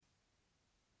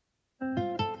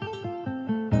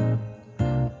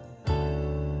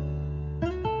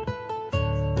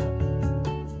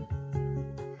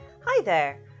Hi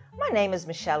there, my name is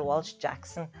Michelle Walsh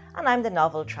Jackson and I'm the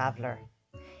Novel Traveller.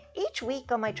 Each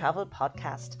week on my travel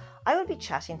podcast, I will be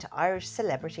chatting to Irish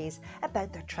celebrities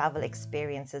about their travel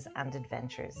experiences and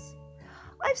adventures.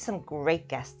 I have some great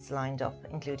guests lined up,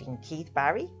 including Keith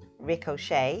Barry, Rick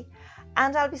O'Shea,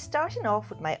 and I'll be starting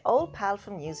off with my old pal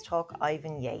from News Talk,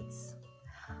 Ivan Yates.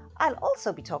 I'll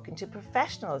also be talking to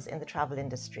professionals in the travel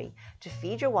industry to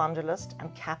feed your wanderlust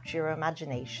and capture your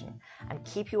imagination and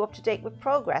keep you up to date with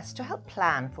progress to help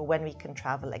plan for when we can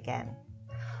travel again.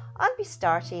 I'll be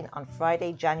starting on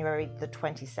Friday, January the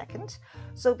 22nd,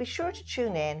 so be sure to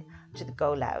tune in to the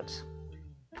Go Loud.